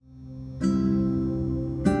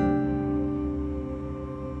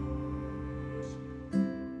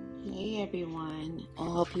everyone. I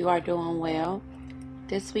hope you are doing well.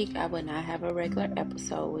 This week I will not have a regular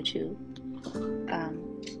episode with you,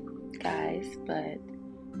 guys, but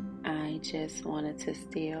I just wanted to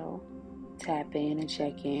still tap in and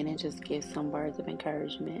check in and just give some words of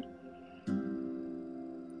encouragement.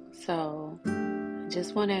 So, I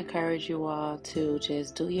just want to encourage you all to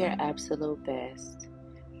just do your absolute best.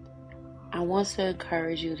 I want to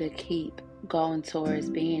encourage you to keep going towards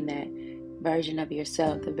being that version of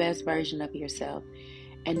yourself, the best version of yourself,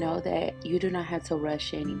 and know that you do not have to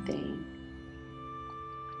rush anything.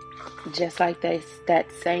 Just like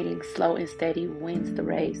that saying, slow and steady wins the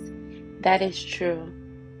race. That is true.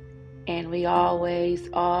 And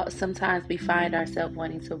sometimes we find ourselves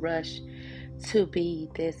wanting to rush to be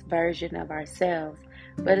this version of ourselves.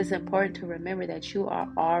 But it's important to remember that you are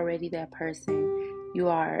already that person you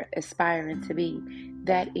are aspiring to be.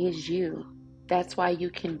 That is you. That's why you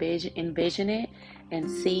can envision it and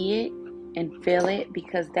see it and feel it,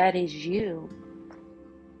 because that is you.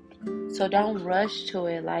 So don't rush to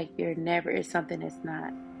it like it's something that's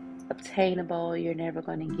not obtainable, you're never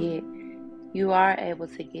going to get. You are able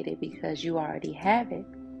to get it because you already have it.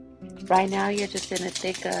 Right now you're just in the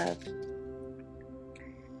thick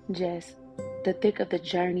of the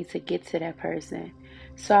journey to get to that person.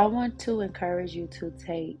 So I want to encourage you to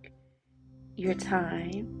take your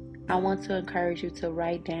time. I want to encourage you to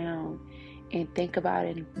write down and think about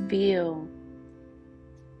it and feel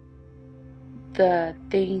the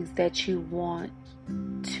things that you want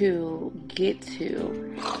to get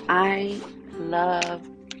to. I love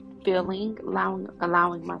feeling,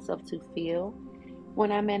 allowing myself to feel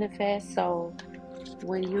when I manifest. So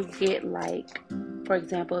when you get for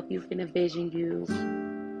example, if you can envision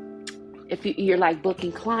if you're like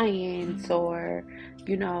booking clients, or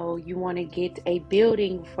you want to get a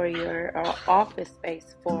building for your office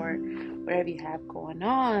space for whatever you have going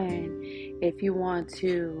on, if you want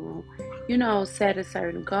to set a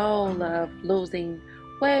certain goal of losing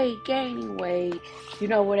weight, gaining weight,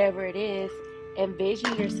 whatever it is,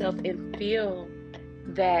 envision yourself and feel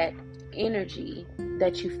that energy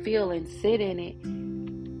that you feel and sit in it.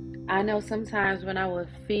 I know sometimes when I would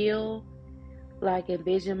feel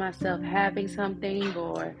envision myself having something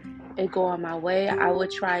or it going my way, I would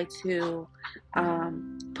try to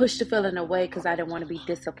push the feeling away because I didn't want to be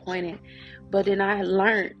disappointed. But then I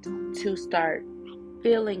learned to start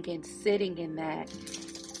feeling and sitting in that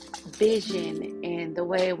vision and the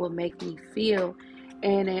way it will make me feel,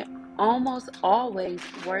 and it almost always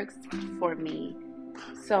works for me.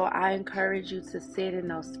 So I encourage you to sit in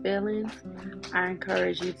those feelings. I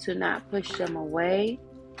encourage you to not push them away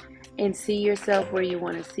and see yourself where you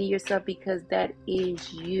want to see yourself, because that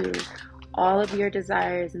is you. All of your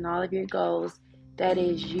desires and all of your goals, that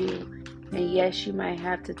is you. And yes, you might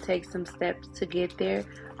have to take some steps to get there,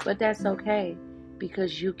 but that's okay,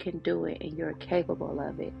 because you can do it and you're capable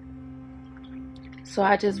of it. So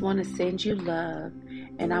I just want to send you love,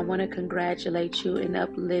 and I want to congratulate you and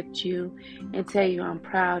uplift you and tell you I'm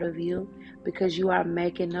proud of you, because you are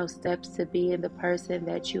making those steps to being the person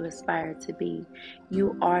that you aspire to be.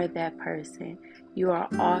 You are that person. You are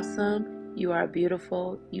awesome. You are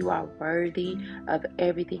beautiful. You are worthy of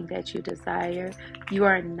everything that you desire. You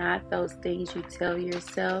are not those things you tell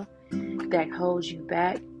yourself that holds you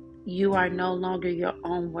back. You are no longer your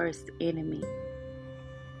own worst enemy.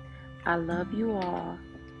 I love you all,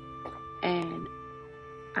 and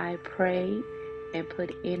I pray and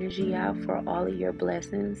put energy out for all of your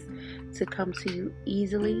blessings to come to you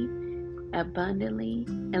easily, abundantly,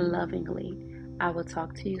 and lovingly. I will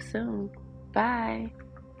talk to you soon. Bye.